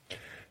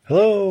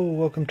Hello,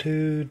 welcome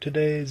to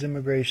today's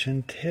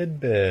Immigration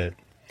Tidbit.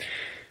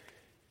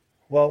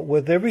 Well,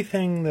 with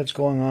everything that's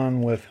going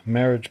on with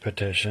marriage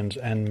petitions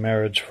and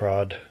marriage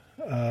fraud,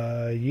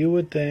 you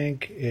would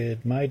think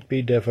it might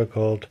be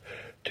difficult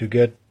to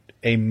get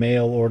a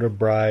mail order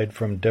bride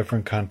from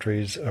different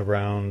countries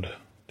around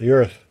the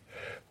earth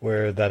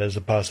where that is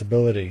a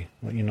possibility,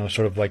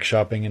 sort of like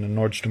shopping in a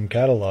Nordstrom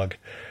catalog.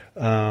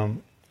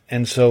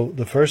 And so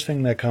the first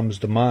thing that comes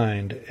to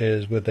mind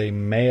is with a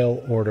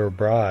mail order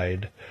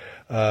bride,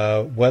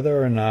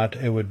 whether or not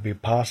it would be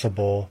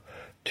possible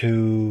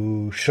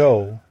to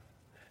show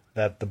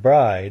that the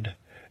bride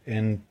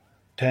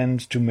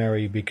intends to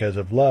marry because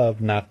of love,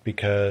 not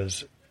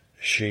because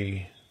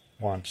she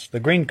wants the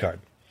green card.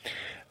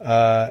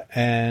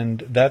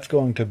 And that's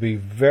going to be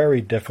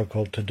very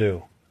difficult to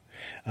do.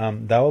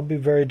 That will be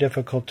very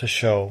difficult to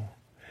show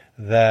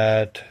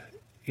that,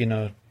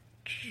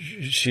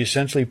 she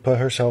essentially put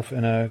herself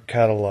in a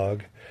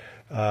catalog,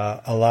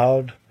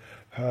 allowed,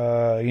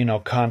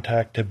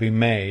 contact to be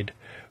made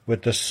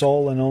with the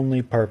sole and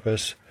only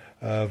purpose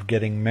of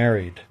getting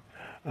married.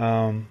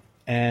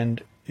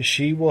 And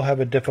she will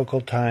have a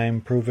difficult time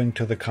proving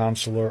to the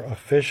consular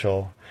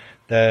official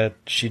that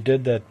she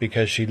did that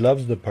because she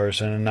loves the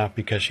person and not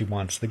because she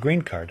wants the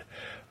green card.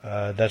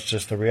 That's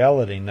just the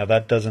reality. Now,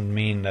 that doesn't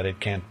mean that it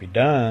can't be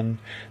done,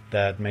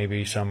 that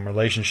maybe some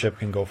relationship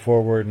can go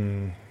forward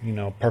and,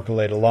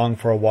 percolate along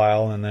for a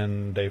while, and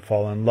then they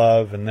fall in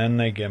love, and then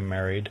they get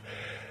married.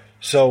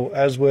 So,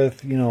 as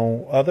with,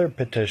 other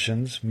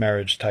petitions,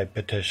 marriage-type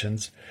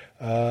petitions,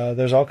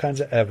 there's all kinds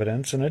of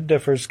evidence, and it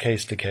differs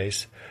case to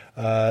case,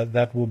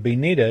 that will be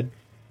needed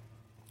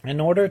in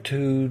order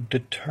to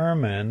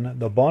determine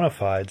the bona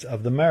fides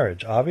of the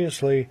marriage.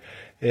 Obviously,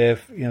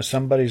 if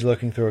somebody's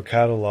looking through a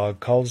catalog,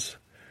 calls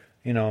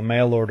a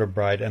mail order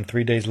bride, and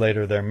 3 days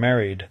later they're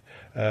married,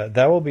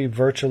 that will be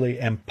virtually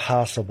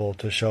impossible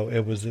to show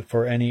it was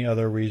for any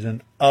other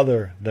reason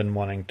other than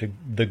wanting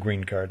the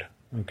green card.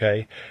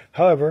 Okay.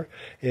 However,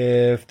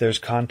 if there's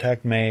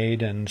contact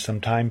made and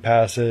some time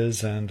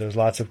passes and there's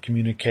lots of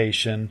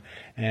communication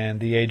and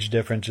the age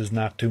difference is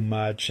not too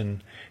much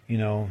and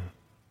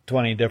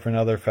 20 different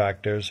other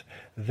factors,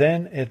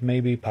 then it may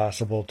be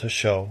possible to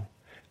show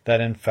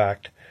that in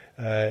fact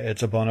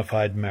it's a bona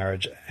fide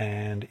marriage,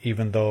 and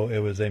even though it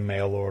was a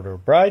mail order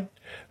bride,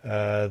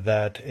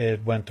 that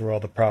it went through all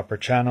the proper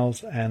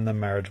channels and the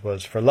marriage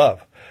was for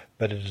love.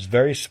 But it is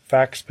very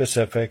fact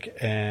specific,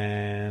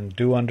 and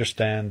do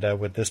understand that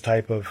with this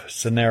type of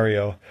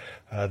scenario,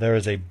 there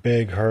is a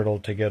big hurdle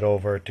to get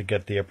over to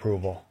get the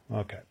approval.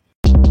 Okay.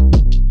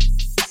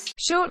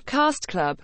 Short Cast Club